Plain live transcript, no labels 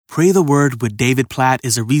Pray the Word with David Platt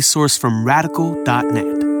is a resource from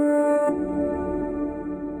radical.net.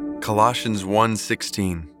 Colossians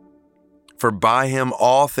 1:16. For by him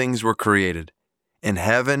all things were created, in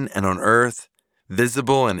heaven and on earth,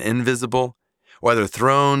 visible and invisible, whether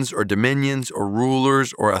thrones or dominions or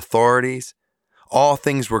rulers or authorities, all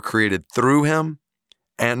things were created through him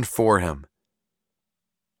and for him.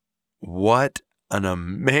 What an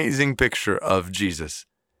amazing picture of Jesus.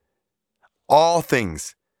 All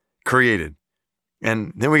things created.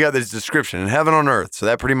 And then we got this description, in heaven on earth, so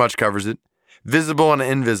that pretty much covers it. Visible and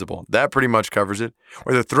invisible, that pretty much covers it.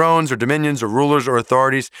 Whether thrones or dominions or rulers or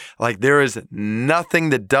authorities, like there is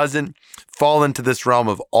nothing that doesn't fall into this realm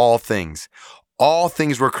of all things. All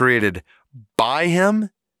things were created by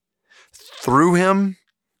him, through him,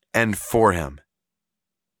 and for him.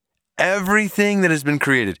 Everything that has been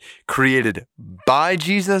created by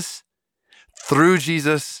Jesus, through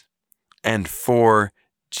Jesus, and for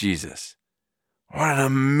Jesus. What an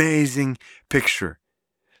amazing picture.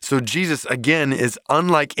 So Jesus, again, is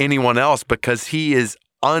unlike anyone else because he is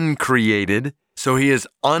uncreated. So he is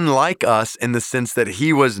unlike us in the sense that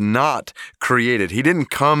he was not created. He didn't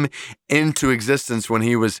come into existence when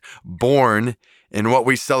he was born in what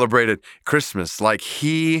we celebrate at Christmas. Like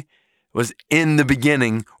he was in the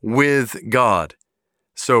beginning with God.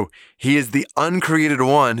 So he is the uncreated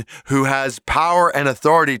one who has power and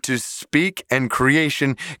authority to speak, and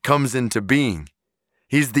creation comes into being.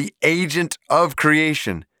 He's the agent of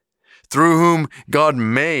creation, through whom God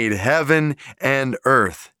made heaven and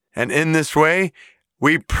earth. And in this way,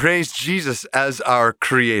 we praise Jesus as our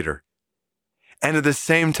creator. And at the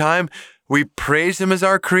same time, we praise him as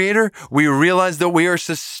our creator. We realize that we are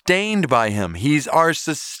sustained by him. He's our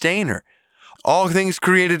sustainer. All things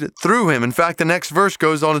created through him. In fact, the next verse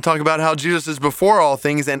goes on to talk about how Jesus is before all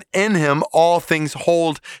things, and in him all things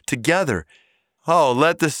hold together. Oh,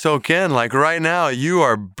 let this soak in. Like right now, you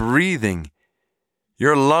are breathing,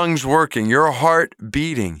 your lungs working, your heart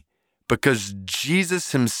beating, because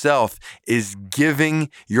Jesus himself is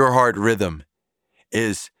giving your heart rhythm,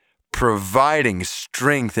 is providing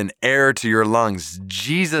strength and air to your lungs.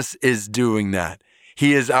 Jesus is doing that.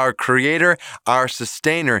 He is our creator, our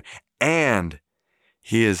sustainer, and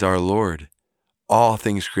he is our Lord. All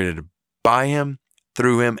things created by him,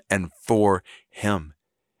 through him, and for him.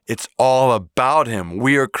 It's all about him.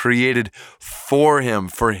 We are created for him,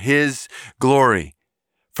 for his glory,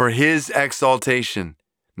 for his exaltation,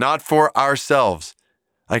 not for ourselves.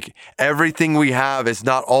 Like everything we have is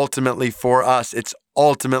not ultimately for us. It's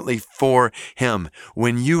ultimately for him.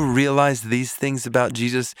 When you realize these things about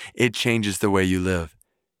Jesus, it changes the way you live.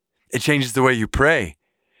 It changes the way you pray.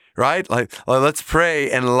 Right? Like, let's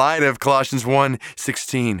pray in light of Colossians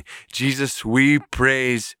 1:16. Jesus, we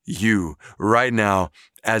praise you right now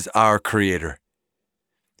as our creator.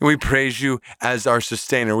 We praise you as our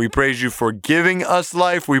sustainer. We praise you for giving us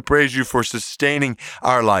life. We praise you for sustaining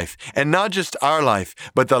our life. And not just our life,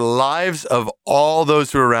 but the lives of all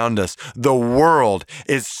those who are around us. The world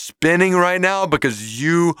is spinning right now because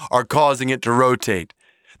you are causing it to rotate.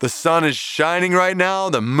 The sun is shining right now.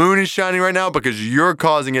 The moon is shining right now because you're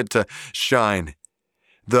causing it to shine.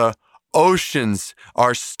 The oceans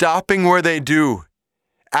are stopping where they do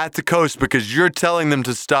at the coast because you're telling them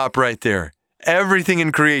to stop right there. Everything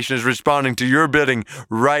in creation is responding to your bidding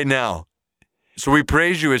right now. So we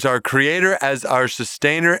praise you as our creator, as our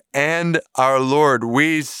sustainer, and our Lord.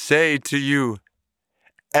 We say to you,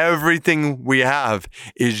 everything we have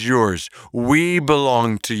is yours. We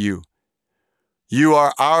belong to you. You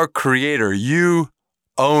are our creator. You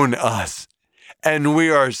own us. And we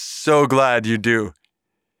are so glad you do.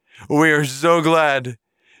 We are so glad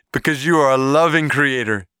because you are a loving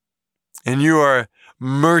creator and you are a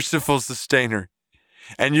merciful sustainer.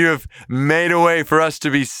 And you have made a way for us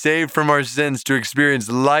to be saved from our sins, to experience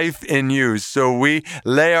life in you. So we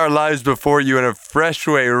lay our lives before you in a fresh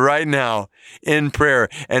way right now in prayer.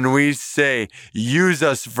 And we say, use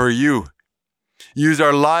us for you. Use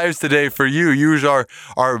our lives today for you. Use our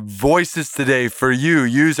voices today for you.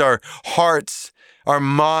 Use our hearts, our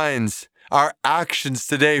minds, our actions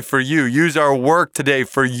today for you. Use our work today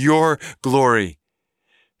for your glory.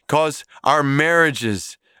 Cause our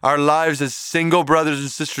marriages, our lives as single brothers and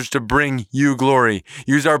sisters to bring you glory.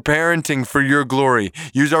 Use our parenting for your glory.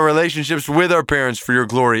 Use our relationships with our parents for your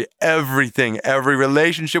glory. Everything, every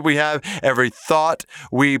relationship we have, every thought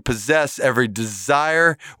we possess, every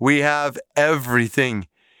desire we have, everything,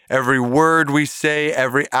 every word we say,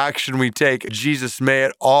 every action we take. Jesus, may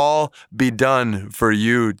it all be done for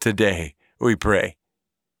you today, we pray.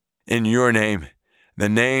 In your name, the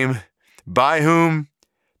name by whom,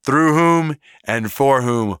 through whom, and for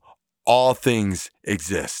whom all things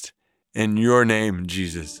exist. In your name,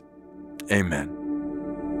 Jesus. Amen.